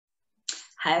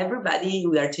Hi, everybody.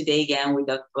 We are today again with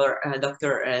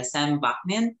Dr. Sam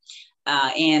Bachman,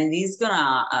 and he's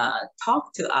gonna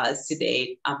talk to us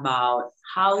today about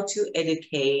how to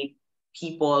educate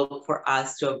people for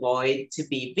us to avoid to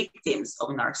be victims of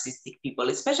narcissistic people,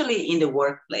 especially in the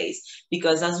workplace.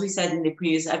 Because as we said in the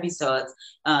previous episodes,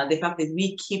 the fact that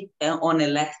we keep on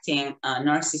electing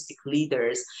narcissistic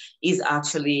leaders is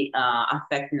actually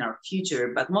affecting our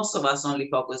future, but most of us only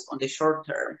focus on the short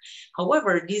term.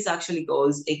 However, this actually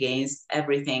goes against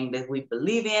everything that we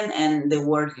believe in and the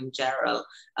world in general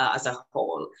as a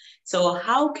whole. So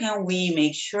how can we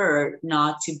make sure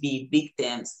not to be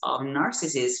victims of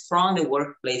narcissists from the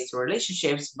workplace to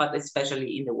relationships, but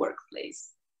especially in the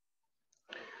workplace?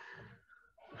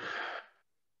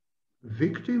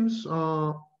 Victims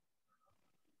are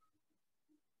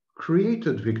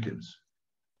created victims.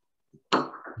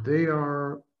 They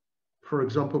are, for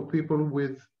example, people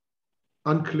with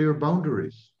unclear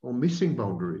boundaries or missing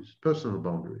boundaries, personal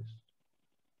boundaries.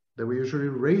 They were usually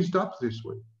raised up this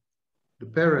way. The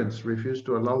parents refused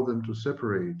to allow them to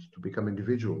separate, to become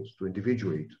individuals, to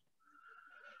individuate.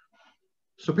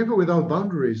 So people without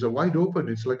boundaries are wide open.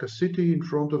 It's like a city in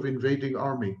front of invading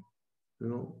army.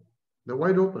 They're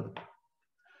wide open.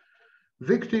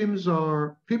 Victims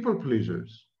are people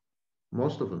pleasers,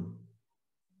 most of them.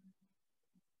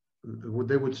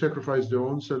 They would sacrifice their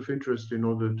own self-interest in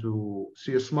order to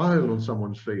see a smile on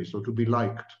someone's face or to be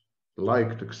liked,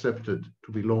 accepted,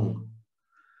 to belong.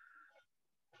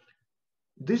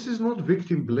 This is not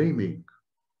victim blaming.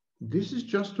 This is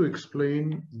just to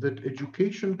explain that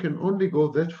education can only go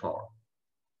that far.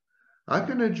 I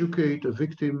can educate a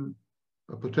victim,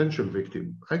 a potential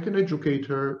victim. I can educate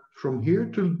her from here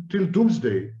till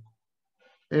doomsday,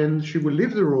 and she will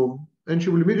leave the room and she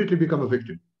will immediately become a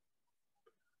victim.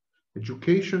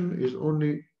 Education is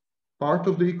only part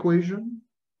of the equation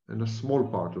and a small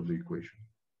part of the equation.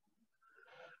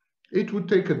 It would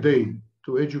take a day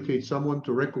to educate someone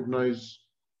to recognize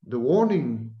the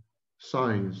warning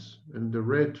signs and the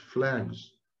red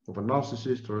flags of a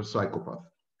narcissist or a psychopath.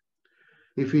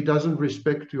 If he doesn't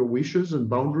respect your wishes and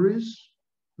boundaries,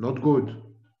 not good.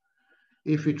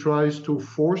 If he tries to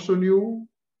force on you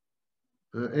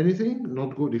anything,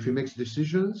 not good. If he makes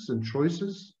decisions and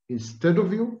choices instead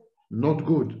of you, not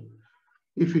good.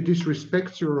 If he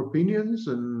disrespects your opinions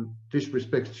and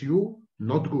disrespects you,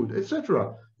 not good,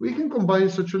 etc. We can combine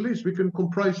such a list, we can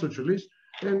comprise such a list,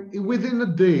 and within a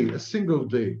day, a single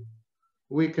day,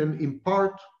 we can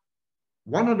impart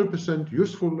 100%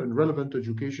 useful and relevant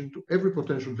education to every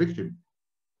potential victim.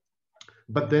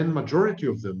 But then majority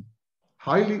of them,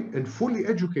 highly and fully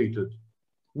educated,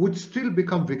 would still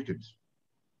become victims.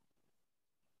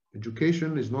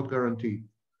 Education is not guaranteed.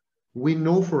 We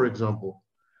know, for example,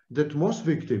 that most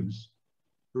victims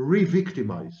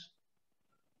re-victimize.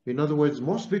 In other words,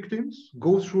 most victims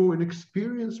go through an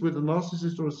experience with a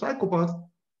narcissist or a psychopath,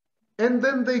 and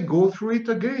then they go through it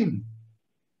again,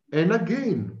 and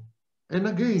again, and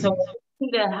again. So I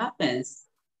think that happens.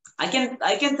 I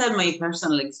can tell my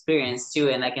personal experience too,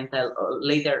 and I can tell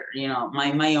later,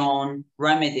 my own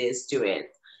remedies to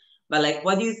it. But like,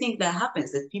 what do you think that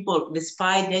happens? That people,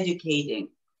 despite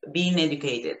being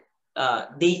educated,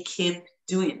 they keep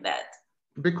doing that?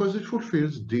 Because it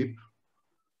fulfills deep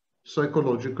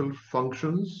psychological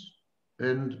functions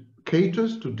and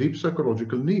caters to deep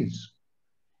psychological needs.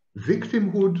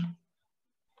 Victimhood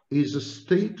is a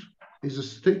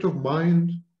state of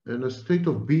mind and a state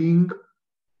of being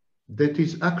that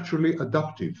is actually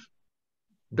adaptive.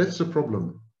 That's the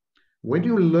problem. When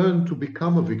you learn to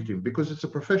become a victim, because it's a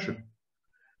profession,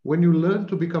 when you learn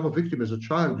to become a victim as a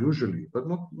child, usually, but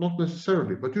not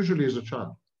necessarily, but usually as a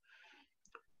child,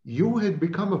 you had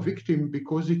become a victim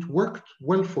because it worked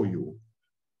well for you.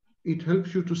 It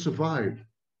helps you to survive.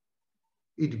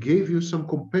 It gave you some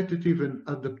competitive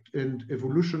and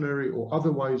evolutionary or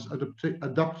otherwise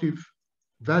adaptive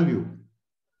value.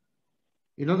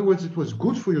 In other words, it was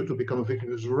good for you to become a victim.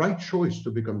 It was the right choice to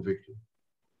become a victim.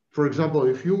 For example,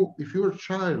 if you're a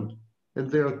child and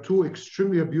there are two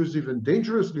extremely abusive and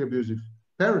dangerously abusive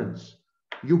parents,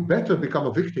 you better become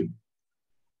a victim.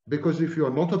 Because if you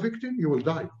are not a victim, you will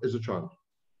die as a child.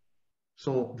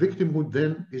 So victimhood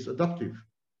then is adaptive.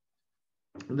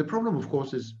 And the problem, of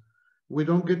course, is we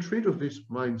don't get rid of this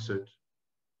mindset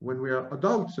when we are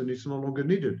adults and it's no longer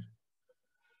needed.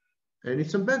 And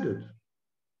it's embedded.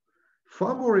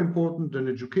 Far more important than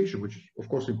education, which is of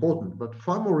course important, but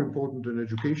far more important than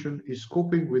education is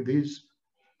coping with these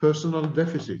personal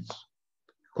deficits,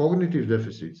 cognitive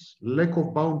deficits, lack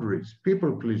of boundaries,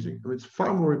 people pleasing. I mean, it's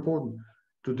far more important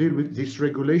to deal with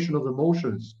dysregulation of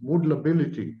emotions, mood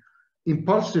lability,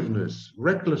 impulsiveness,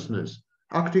 recklessness,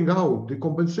 acting out, the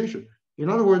compensation. In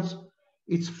other words,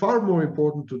 it's far more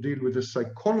important to deal with the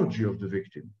psychology of the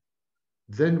victim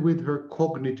than with her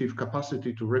cognitive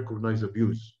capacity to recognize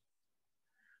abuse.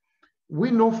 We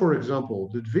know, for example,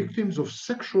 that victims of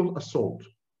sexual assault,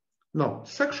 now,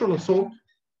 sexual assault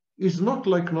is not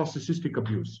like narcissistic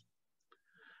abuse.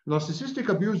 Narcissistic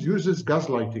abuse uses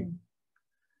gaslighting.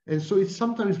 And so it's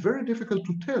sometimes very difficult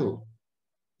to tell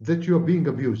that you are being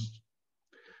abused.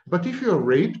 But if you are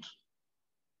raped,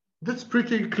 that's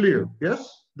pretty clear, yes?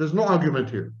 There's no argument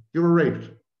here. You were raped.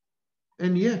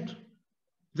 And yet,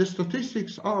 the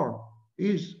statistics are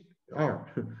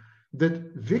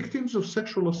that victims of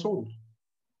sexual assault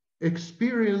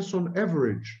experience on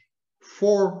average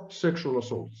 4 sexual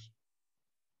assaults.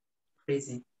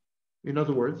 Crazy. In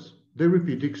other words, they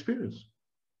repeat the experience.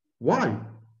 Why?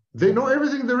 They know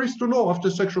everything there is to know after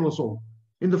sexual assault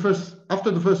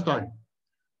after the first time.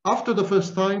 After the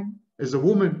first time, as a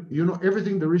woman, you know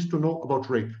everything there is to know about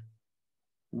rape.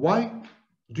 Why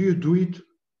do you do it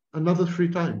another 3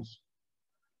 times?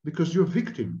 Because you're a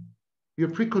victim. You're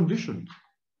preconditioned.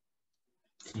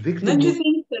 Don't you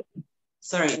think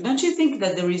that, don't you think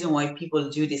that the reason why people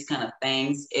do these kind of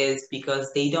things is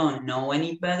because they don't know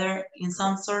any better in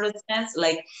some sort of sense?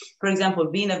 Like, for example,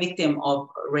 being a victim of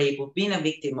rape or being a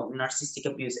victim of narcissistic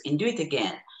abuse and do it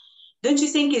again. Don't you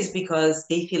think it's because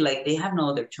they feel like they have no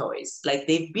other choice? Like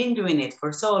they've been doing it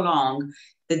for so long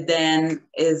that then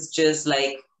it's just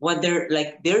like what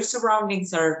their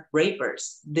surroundings are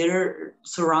rapers, their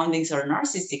surroundings are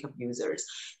narcissistic abusers.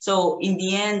 So in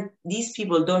the end, these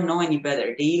people don't know any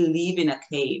better. They live in a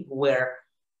cave where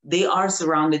they are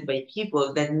surrounded by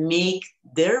people that make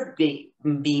their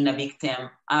being a victim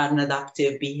an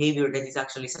adaptive behavior that is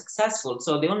actually successful.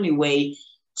 So the only way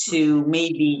to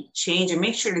maybe change and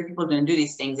make sure that people don't do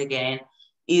these things again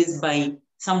is by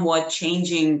somewhat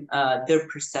changing their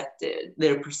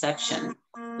perception,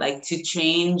 like to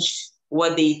change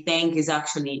what they think is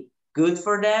actually good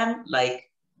for them, like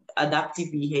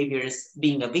adaptive behaviors,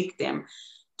 being a victim,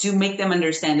 to make them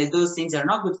understand that those things are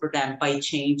not good for them by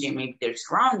changing maybe their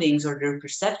surroundings or their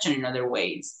perception in other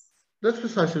ways. That's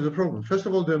precisely the problem. First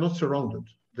of all, they're not surrounded.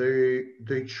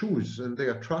 They choose and they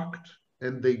attract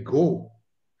and they go.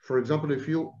 For example,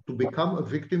 to become a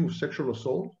victim of sexual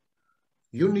assault,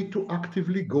 you need to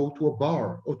actively go to a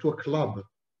bar or to a club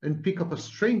and pick up a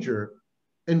stranger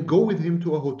and go with him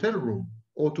to a hotel room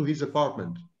or to his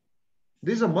apartment.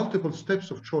 These are multiple steps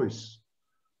of choice.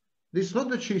 It's not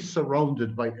that she's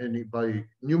surrounded by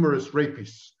numerous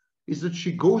rapists. It's that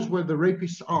she goes where the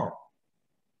rapists are,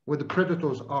 where the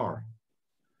predators are.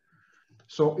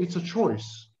 So it's a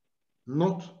choice,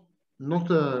 not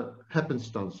a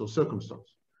happenstance or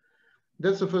circumstance.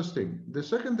 That's the first thing. The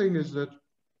second thing is that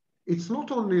it's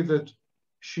not only that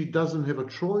she doesn't have a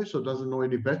choice or doesn't know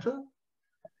any better.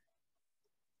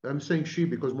 I'm saying she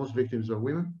because most victims are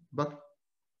women, but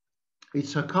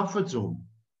it's her comfort zone.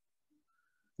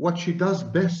 What she does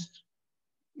best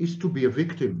is to be a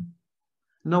victim.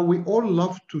 Now, we all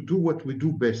love to do what we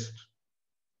do best.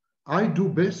 I do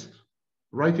best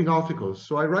writing articles.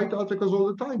 So I write articles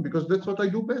all the time because that's what I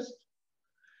do best.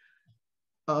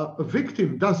 A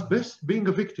victim does best being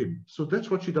a victim. So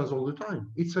that's what she does all the time.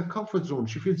 It's a comfort zone.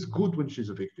 She feels good when she's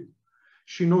a victim.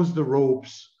 She knows the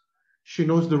ropes. She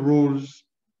knows the rules.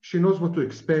 She knows what to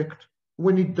expect.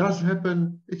 When it does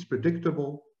happen, it's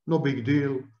predictable, no big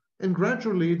deal. And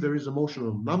gradually there is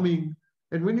emotional numbing.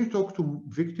 And when you talk to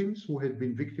victims who had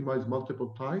been victimized multiple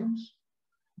times,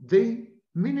 they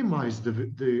minimize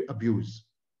the abuse.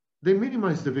 They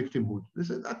minimize the victimhood. They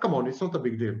say, come on, it's not a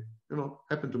big deal. You know,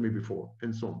 happened to me before,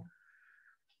 and so on.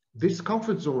 This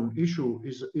comfort zone issue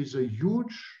is a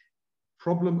huge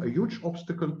problem, a huge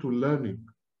obstacle to learning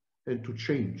and to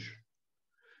change.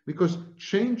 Because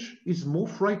change is more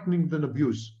frightening than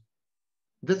abuse.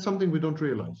 That's something we don't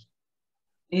realize.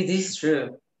 It is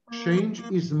true. Change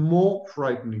is more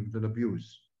frightening than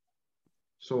abuse.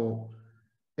 So,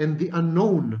 and the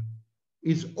unknown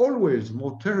is always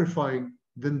more terrifying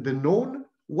than the known,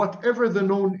 whatever the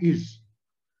known is.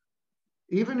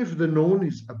 Even if the known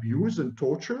is abuse and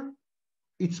torture,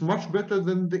 it's much better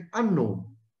than the unknown.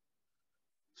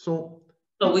 So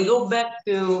we go back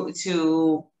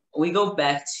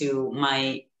to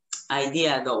my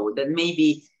idea though, that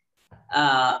maybe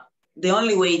the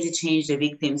only way to change the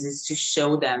victims is to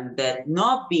show them that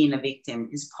not being a victim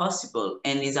is possible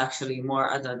and is actually more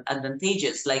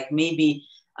advantageous. Like maybe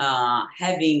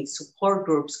having support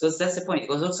groups, because that's the point.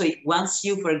 Because also once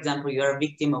you, for example, you're a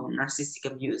victim of narcissistic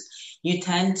abuse, you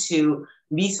tend to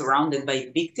be surrounded by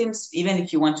victims, even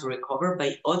if you want to recover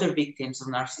by other victims of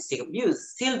narcissistic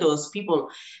abuse. Still, those people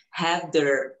have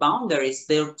their boundaries,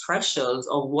 their thresholds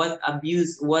of what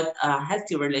abuse, what a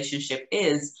healthy relationship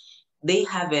is. They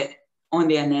have it on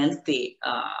the unhealthy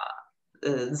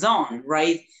zone,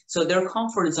 right? So their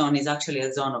comfort zone is actually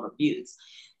a zone of abuse.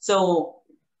 So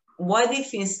what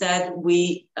if instead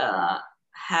we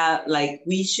have, like,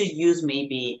 we should use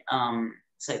maybe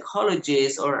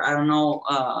psychologists, or I don't know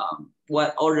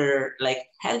what other like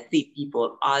healthy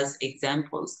people as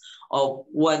examples of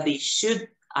what they should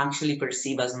actually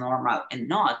perceive as normal and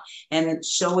not, and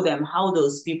show them how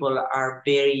those people are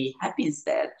very happy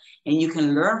instead, and you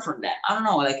can learn from that. I don't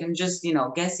know, like, I'm just, you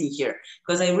know, guessing here,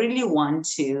 because I really want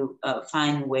to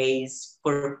find ways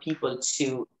for people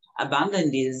to abandon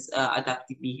these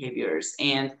adaptive behaviors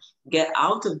and get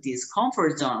out of this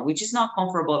comfort zone, which is not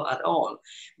comfortable at all.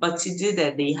 But to do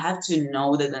that, they have to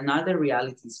know that another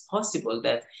reality is possible,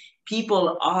 that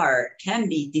people can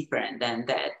be different than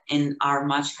that and are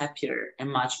much happier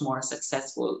and much more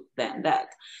successful than that.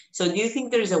 So do you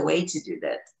think there's a way to do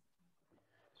that?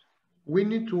 We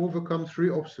need to overcome 3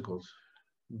 obstacles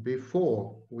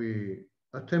before we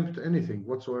attempt anything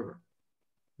whatsoever.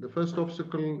 The first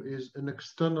obstacle is an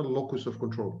external locus of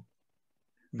control.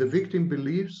 The victim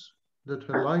believes that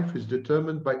her life is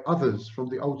determined by others from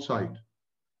the outside.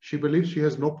 She believes she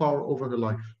has no power over her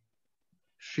life.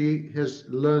 She has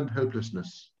learned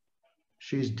helplessness.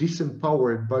 She is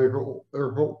disempowered by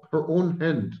her own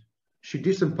hand. She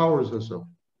disempowers herself.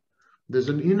 There's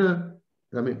an inner,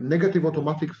 negative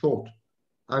automatic thought.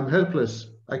 I'm helpless.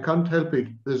 I can't help it.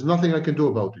 There's nothing I can do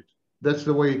about it. That's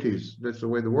the way it is. That's the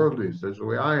way the world is. That's the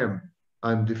way I am.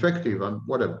 I'm defective. I'm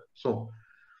whatever. So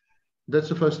that's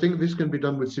the first thing. This can be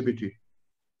done with CBT,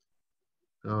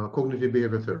 cognitive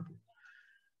behavior therapy.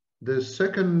 The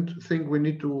second thing we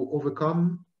need to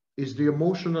overcome is the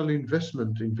emotional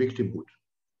investment in victimhood.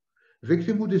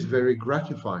 Victimhood is very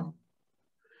gratifying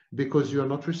because you are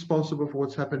not responsible for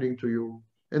what's happening to you,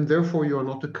 and therefore you are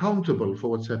not accountable for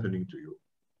what's happening to you.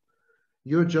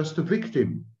 You're just a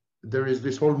victim. There is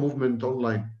this whole movement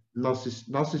online,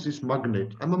 narcissist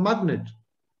magnet. I'm a magnet.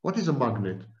 What is a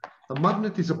magnet? A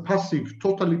magnet is a passive,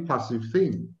 totally passive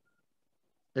thing.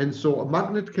 And so a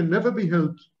magnet can never be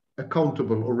held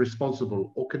accountable or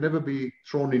responsible, or can never be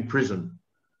thrown in prison.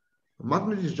 A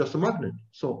magnet is just a magnet.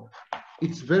 So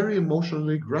it's very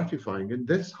emotionally gratifying. And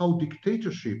that's how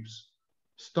dictatorships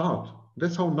start.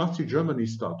 That's how Nazi Germany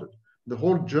started. The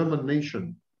whole German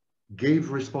nation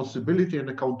gave responsibility and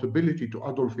accountability to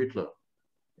Adolf Hitler.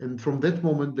 And from that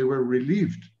moment, they were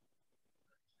relieved.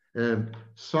 And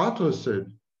Sartre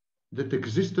said that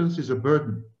existence is a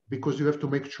burden because you have to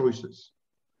make choices.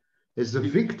 As a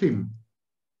victim,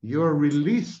 you are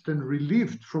released and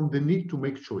relieved from the need to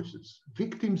make choices.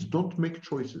 Victims don't make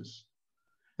choices.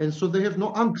 And so they have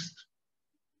no angst.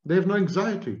 They have no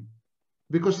anxiety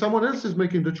because someone else is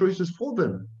making the choices for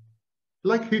them,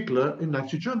 like Hitler in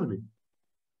Nazi Germany.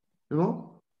 You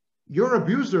know, your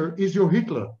abuser is your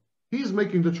Hitler. He's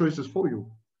making the choices for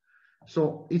you.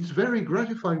 So it's very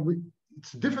gratifying.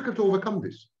 It's difficult to overcome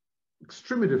this.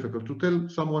 Extremely difficult to tell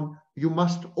someone you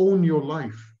must own your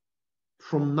life.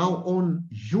 From now on,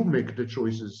 you make the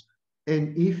choices.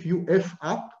 And if you F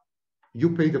up,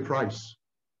 you pay the price.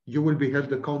 You will be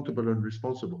held accountable and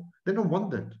responsible. They don't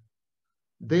want that.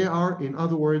 They are, in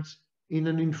other words, in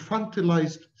an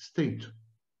infantilized state.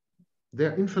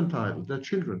 They're infantile, they're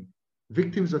children.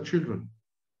 Victims are children,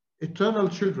 eternal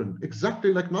children,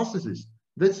 exactly like narcissists.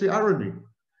 That's the irony.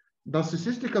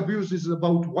 Narcissistic abuse is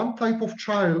about one type of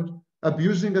child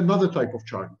abusing another type of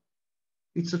child.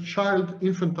 It's a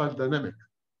child-infantile dynamic,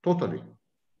 totally.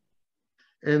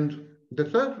 And the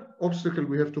third obstacle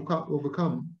we have to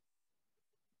overcome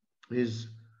is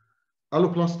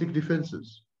alloplastic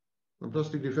defenses.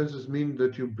 Alloplastic defenses mean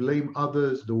that you blame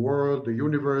others, the world, the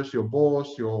universe, your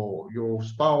boss, your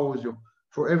spouse,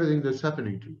 for everything that's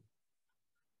happening to you.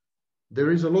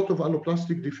 There is a lot of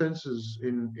alloplastic defenses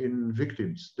in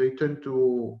victims. They tend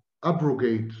to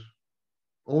abrogate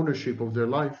ownership of their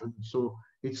life, and so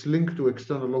it's linked to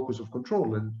external locus of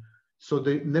control, and so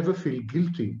they never feel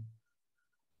guilty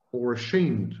or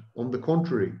ashamed. On the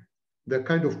contrary, they're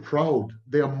kind of proud.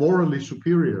 They are morally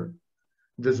superior.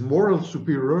 There's moral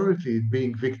superiority in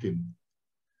being victim.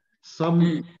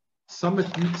 Some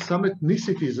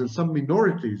ethnicities and some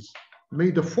minorities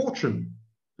made a fortune,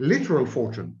 literal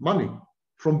fortune, money,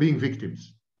 from being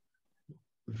victims.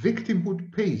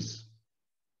 Victimhood pays.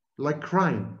 Like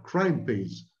crime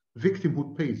pays.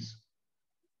 Victimhood pays.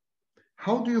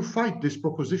 How do you fight this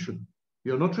proposition?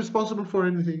 You're not responsible for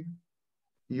anything.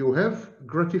 You have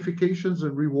gratifications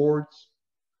and rewards.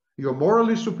 You're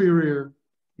morally superior.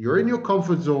 You're in your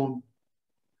comfort zone.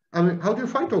 I mean, how do you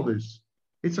fight all this?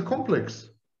 It's a complex.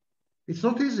 It's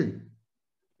not easy.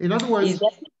 In other It words,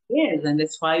 definitely is, and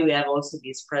that's why we have also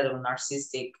this spread of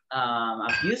narcissistic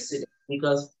abuse today,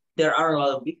 because there are a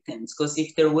lot of victims. Because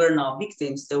if there were no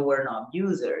victims, there were no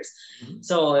abusers.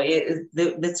 So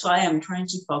that's why I'm trying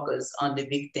to focus on the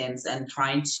victims and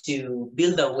trying to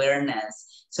build awareness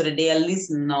so that they at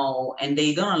least know and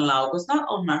they don't allow, because not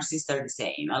all narcissists are the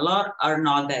same. A lot are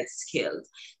not that skilled.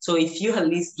 So if you at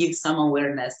least give some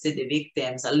awareness to the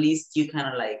victims, at least you kind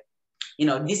of like,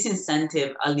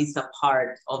 disincentive at least a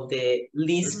part of the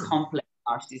least complex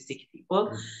narcissistic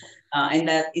people. And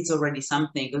that it's already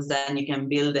something, because then you can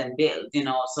build and build,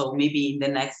 so maybe in the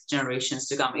next generations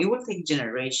to come, it will take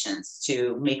generations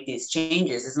to make these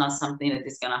changes. It's not something that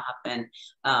is going to happen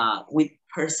with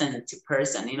person to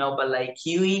person, but like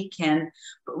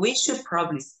we should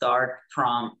probably start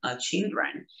from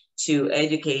children, to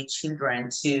educate children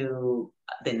to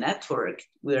the network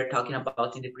we were talking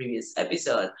about in the previous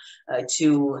episode,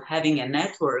 to having a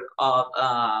network of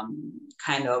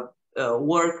kind of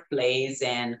workplace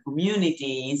and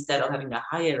community instead of having a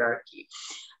hierarchy,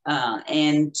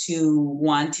 and to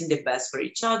wanting the best for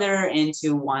each other, and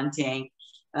to wanting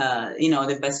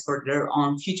the best for their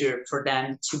own future, for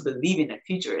them to believe in a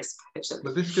future especially.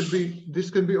 But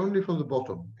this can be only from the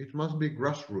bottom. It must be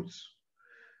grassroots,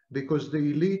 because the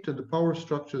elite and the power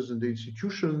structures and the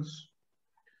institutions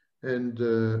and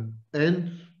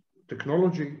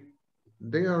technology,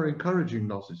 they are encouraging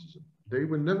narcissism. They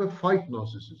will never fight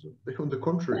narcissism. On the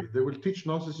contrary, they will teach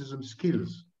narcissism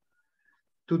skills.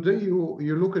 Today,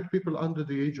 you look at people under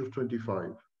the age of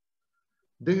 25.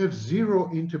 They have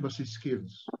zero intimacy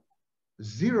skills.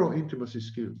 Zero intimacy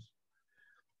skills.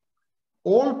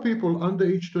 All people under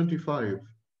age 25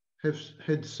 have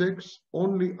had sex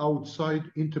only outside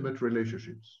intimate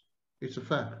relationships. It's a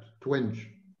fact.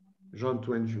 Jean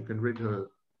Twenge, you can read her,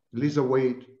 Lisa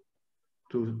Wade,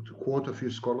 to quote a few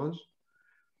scholars.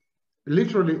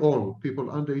 Literally all people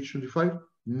under age 25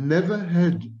 never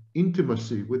had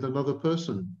intimacy with another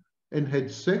person and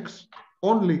had sex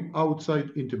only outside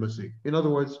intimacy. In other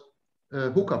words,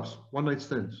 hookups, one-night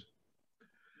stands.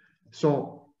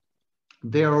 So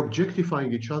they are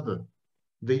objectifying each other.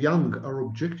 The young are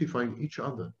objectifying each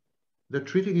other. They're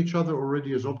treating each other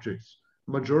already as objects.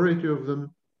 Majority of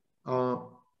them are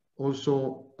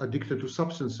also addicted to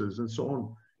substances and so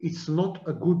on. It's not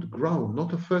a good ground,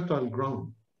 not a fertile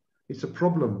ground. It's a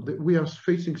problem. We are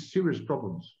facing serious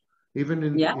problems, even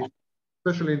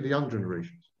especially in the young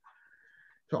generations.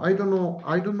 So I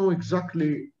don't know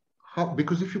exactly how,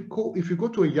 because if you go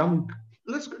to a young,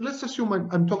 let's assume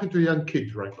I'm talking to a young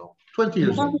kid right now, 20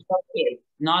 years old.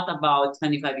 Not about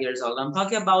 25 years old. I'm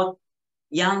talking about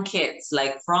young kids,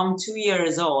 like from 2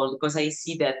 years old, because I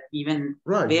see that even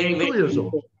very 2 years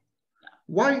old.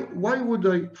 Why would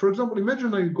I, for example,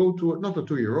 imagine I go to, not a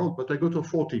 2-year-old, but I go to a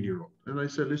 14-year-old and I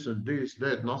say, listen, this,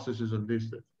 that, narcissism, this,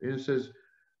 that. And he says,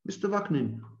 Mr.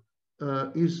 Vaknin,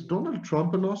 is Donald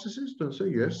Trump a narcissist? And I say,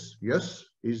 yes,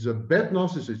 he's a bad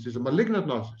narcissist. He's a malignant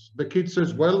narcissist. The kid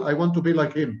says, well, I want to be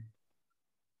like him.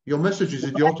 Your message is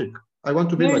idiotic. I want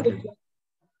to be like him.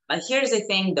 But here's the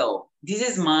thing, though. This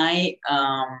is my,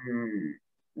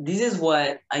 this is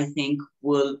what I think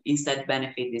will instead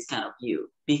benefit this kind of view,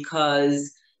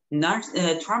 because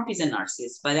Trump is a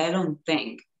narcissist, but I don't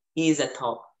think he's a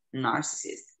top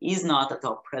narcissist. He's not a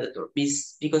top predator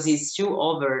because he's too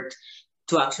overt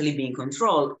to actually be in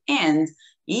control. And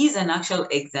he's an actual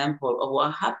example of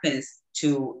what happens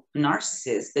to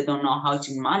narcissists that don't know how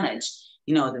to manage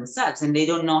themselves, and they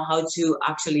don't know how to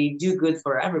actually do good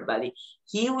for everybody.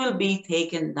 He will be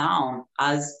taken down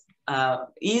as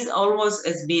he's almost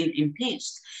as being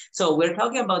impeached. So we're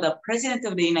talking about the president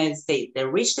of the United States that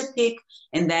reached the peak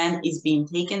and then is being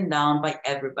taken down by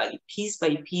everybody. Piece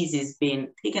by piece is being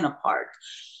taken apart.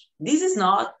 This is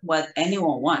not what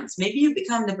anyone wants. Maybe you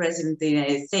become the president of the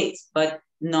United States, but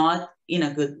not in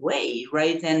a good way,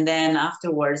 right? And then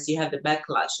afterwards you have the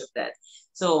backlash of that.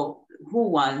 So who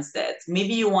wants that?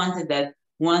 Maybe you wanted that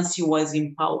once he was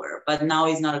in power, but now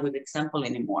he's not a good example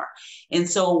anymore. And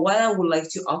so what I would like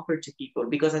to offer to people,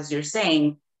 because as you're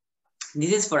saying,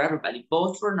 this is for everybody,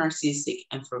 both for narcissistic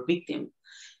and for victim.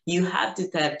 You have to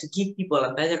give people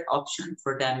a better option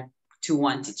for them to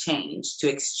want to change, to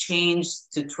exchange,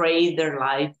 to trade their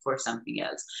life for something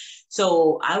else.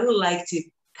 So I would like to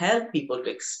tell people, to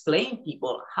explain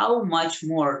people how much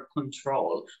more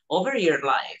control over your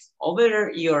life, over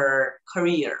your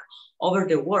career, over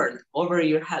the world, over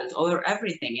your health, over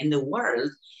everything in the world,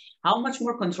 how much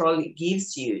more control it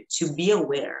gives you to be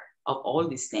aware, of all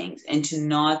these things, and to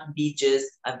not be just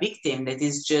a victim that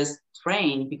is just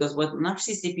trained. Because what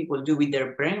narcissistic people do with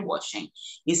their brainwashing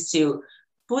is to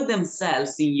put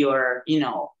themselves in your,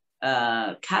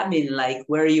 cabin, like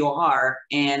where you are,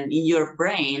 and in your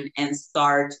brain, and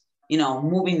start,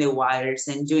 moving the wires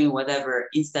and doing whatever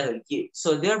instead of you.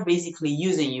 So they're basically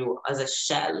using you as a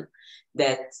shell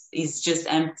that is just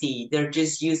empty. They're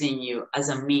just using you as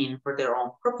a mean for their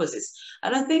own purposes. I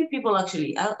don't think people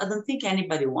actually, I don't think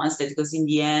anybody wants that, because in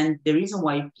the end, the reason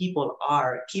why people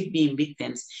keep being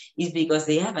victims is because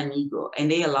they have an ego, and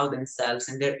they allow themselves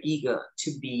and their ego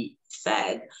to be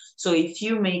fed. So if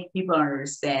you make people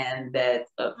understand that,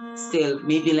 still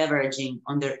maybe leveraging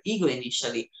on their ego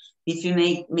initially, if you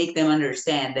make them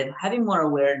understand that having more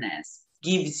awareness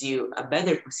gives you a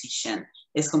better position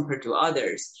as compared to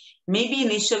others, maybe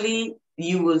initially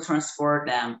you will transform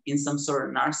them in some sort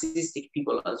of narcissistic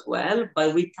people as well.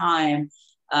 But with time,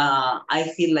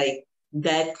 I feel like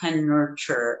that can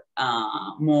nurture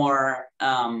more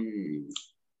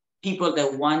people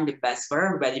that want the best for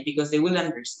everybody, because they will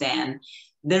understand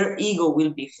their ego will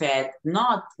be fed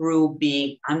not through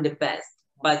being I'm the best,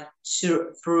 but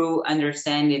through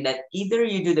understanding that either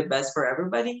you do the best for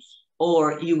everybody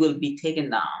or you will be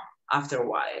taken down after a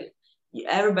while.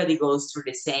 Everybody goes through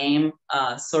the same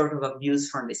sort of abuse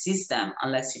from the system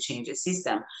unless you change the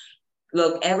system.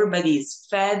 Look, everybody is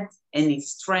fed and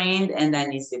is trained, and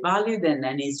then is devalued, and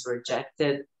then is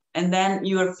rejected. And then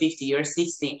you're 50, you're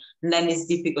 60, and then it's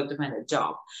difficult to find a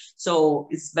job. So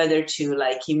it's better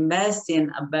to invest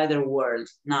in a better world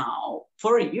now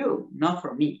for you, not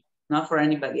for me, not for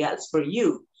anybody else, for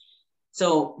you.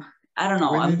 So I don't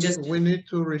know. We need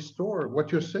to restore,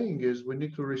 what you're saying is we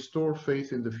need to restore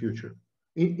faith in the future,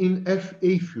 in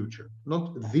a future,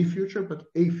 not the future, but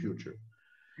a future.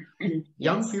 Yes.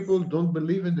 Young people don't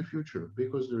believe in the future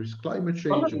because there is climate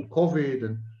change and COVID,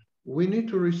 and we need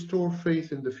to restore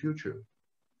faith in the future.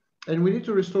 And we need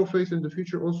to restore faith in the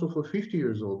future also for 50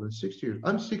 years old and 60 years.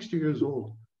 I'm 60 years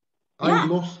old. Yeah.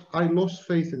 I lost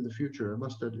faith in the future, I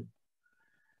must admit.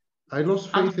 I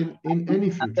lost faith in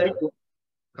any future.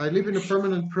 I live in a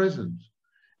permanent present.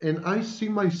 And I see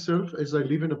myself, as I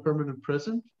live in a permanent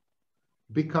present,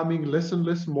 becoming less and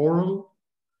less moral,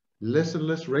 less and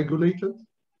less regulated,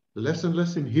 less and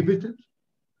less inhibited.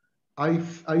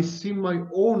 I see my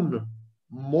own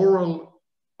moral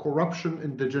corruption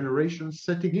and degeneration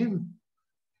setting in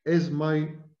as my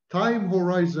time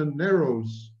horizon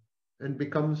narrows and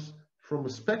becomes from a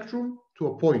spectrum to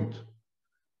a point.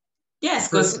 Yes,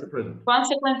 because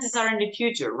consequences are in the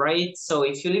future, right? So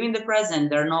if you live in the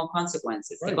present, there are no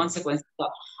consequences. Right. The consequences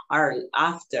are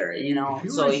after, If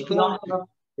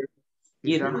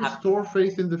you restore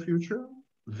faith in the future,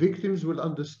 victims will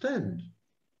understand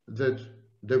that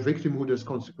their victimhood has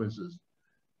consequences.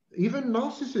 Even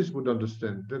narcissists would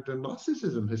understand that the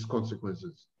narcissism has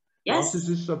consequences. Yes.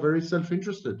 Narcissists are very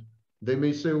self-interested. They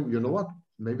may say, you know what,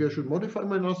 maybe I should modify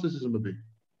my narcissism a bit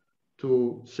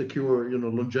to secure,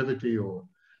 longevity or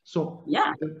so.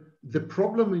 Yeah. The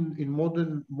problem in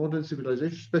modern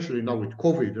civilization, especially now with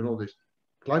COVID and all this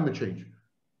climate change,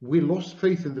 we lost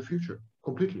faith in the future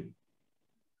completely.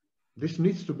 This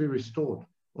needs to be restored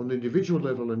on the individual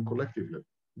level and collective level.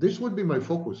 This would be my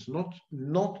focus,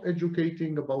 not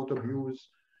educating about abuse,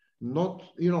 not,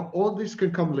 all this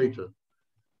can come later.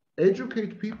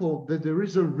 Educate people that there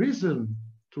is a reason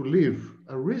to live,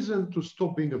 a reason to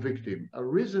stop being a victim, a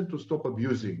reason to stop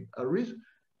abusing,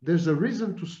 there's a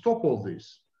reason to stop all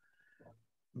this.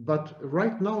 But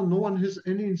right now, no one has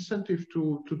any incentive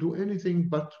to do anything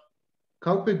but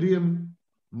carpe diem,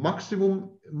 maximum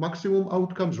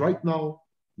outcomes right now,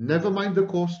 never mind the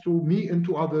cost to me and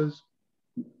to others.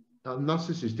 A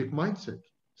narcissistic mindset,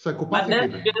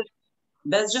 psychopathic.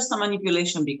 That's just a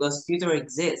manipulation because future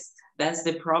exists. That's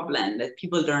the problem that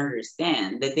people don't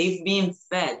understand, that they've been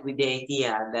fed with the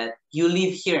idea that you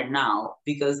live here now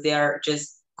because they are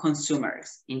just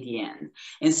consumers in the end.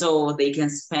 And so they can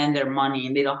spend their money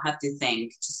and they don't have to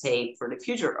think to save for the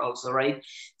future also, right?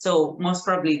 So most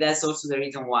probably that's also the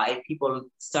reason why people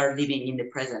start living in the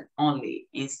present only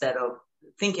instead of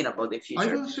thinking about the future. I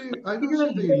don't see the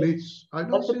elites. I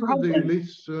don't see that the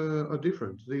elites are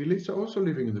different. The elites are also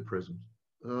living in the present.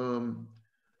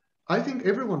 I think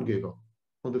everyone gave up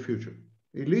on the future,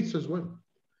 elites as well.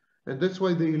 And that's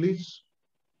why the elites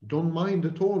don't mind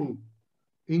at all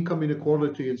income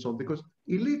inequality and so on, because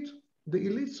the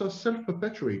elites are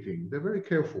self-perpetuating. They're very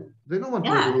careful. They don't want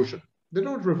revolution. They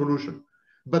don't want revolution.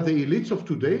 But the elites of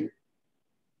today,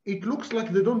 it looks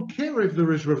like they don't care if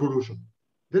there is revolution.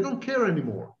 They don't care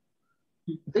anymore.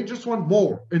 They just want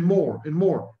more and more and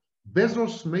more.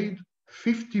 Bezos made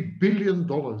 $50 billion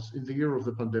in the year of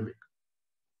the pandemic.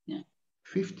 Yeah.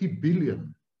 50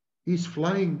 billion. He's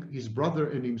flying his brother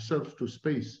and himself to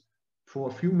space for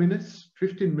a few minutes,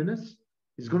 15 minutes.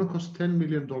 It's going to cost $10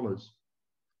 million.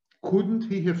 Couldn't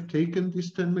he have taken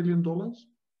this $10 million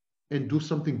and do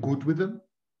something good with them?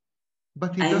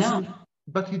 But he doesn't.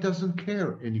 But he doesn't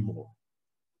care anymore.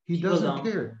 He doesn't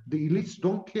care. The elites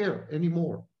don't care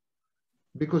anymore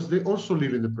because they also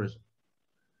live in the present.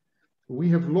 We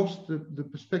have lost the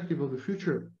perspective of the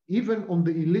future, even on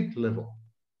the elite level,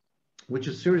 which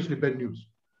is seriously bad news,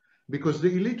 because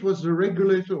the elite was the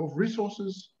regulator of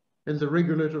resources and the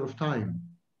regulator of time.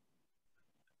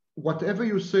 Whatever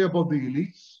you say about the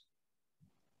elites,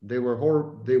 they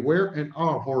were and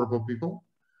are horrible people,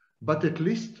 but at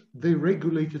least they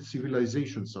regulated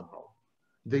civilization somehow.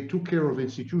 They took care of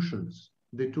institutions.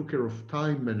 They took care of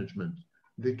time management.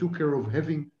 They took care of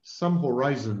having some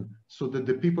horizon so that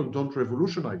the people don't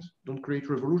revolutionize, don't create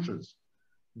revolutions.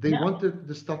 They wanted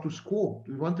the status quo.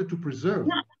 They wanted to preserve.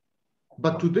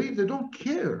 But today they don't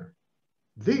care.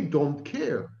 They don't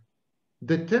care.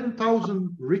 The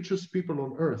 10,000 richest people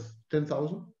on earth,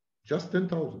 10,000, just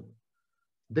 10,000,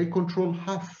 they control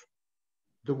half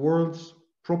the world's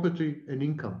property and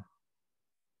income.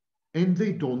 And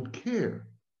they don't care.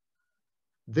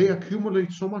 They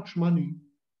accumulate so much money,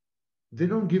 they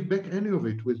don't give back any of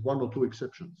it, with one or two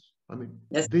exceptions. I mean,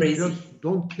 that's they crazy. just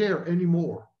don't care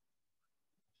anymore.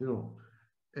 You know,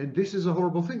 and this is a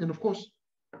horrible thing. And of course,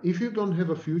 if you don't have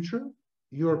a future,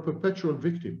 you're a perpetual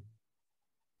victim.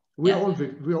 We're all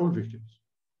victims.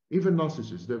 Even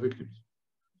narcissists, they're victims.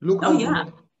 Look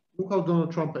how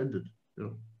Donald Trump ended. You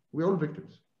know, we're all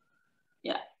victims.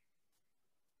 Yeah,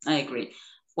 I agree.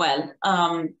 Well,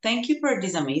 thank you for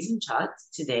this amazing chat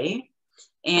today.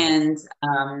 And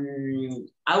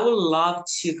I would love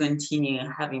to continue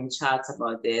having chats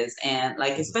about this. And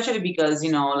like, especially because,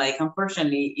 you know, like,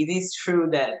 unfortunately, it is true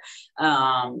that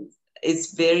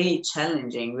it's very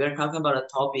challenging. We're talking about a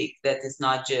topic that is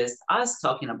not just us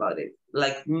talking about it.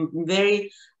 Like,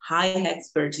 very high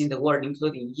experts in the world,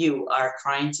 including you, are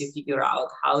trying to figure out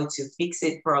how to fix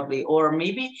it, probably, or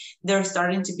maybe they're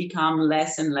starting to become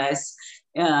less and less,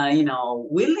 you know,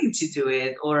 willing to do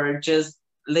it, or just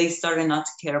they started not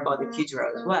to care about the future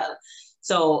as well.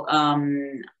 So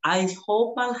I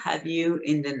hope I'll have you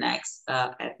in the next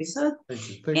episode. Thank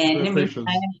you. Thank you for your patience.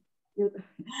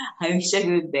 I wish you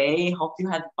a good day. Hope you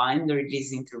had fun during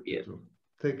this interview.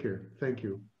 Take care. Thank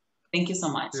you. Thank you so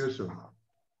much. See you soon.